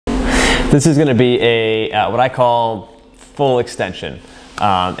This is going to be a what I call full extension.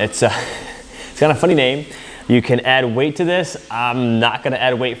 It's got a funny name. You can add weight to this. I'm not going to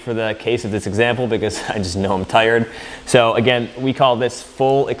add weight for the case of this example because I just know I'm tired. So again, we call this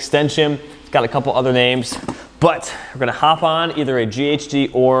full extension. It's got a couple other names, but we're going to hop on either a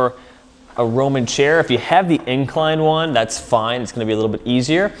GHD or a Roman chair. If you have the incline one, that's fine. It's going to be a little bit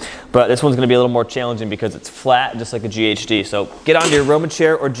easier, but this one's going to be a little more challenging because it's flat, just like a GHD. So get onto your Roman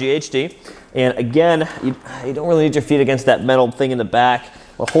chair or GHD. And again, you don't really need your feet against that metal thing in the back.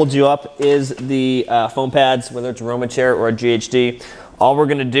 What holds you up is the foam pads, whether it's a Roman chair or a GHD. All we're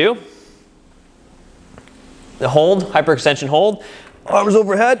going to do, the hold, hyperextension hold, arms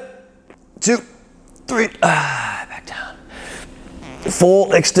overhead, 2, 3, back down.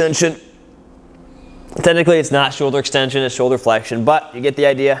 Full extension. Technically, it's not shoulder extension, it's shoulder flexion, but you get the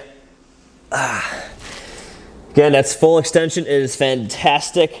idea. Again, that's full extension. It is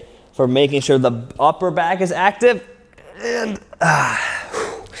fantastic for making sure the upper back is active and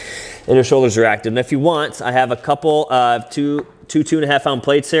your shoulders are active. And if you want, I have a couple of 2.5 pound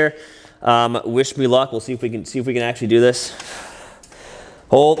plates here. Wish me luck. We'll see if we can actually do this.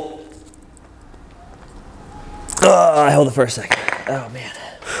 Hold. I hold it for a second. Oh man.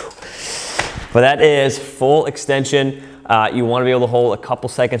 But that is full extension. You want to be able to hold a couple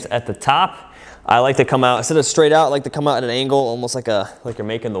seconds at the top. I like to come out, instead of straight out, I like to come out at an angle, almost like you're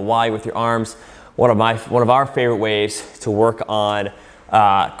making the Y with your arms. One of our favorite ways to work on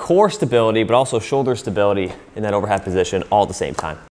core stability, but also shoulder stability in that overhead position all at the same time.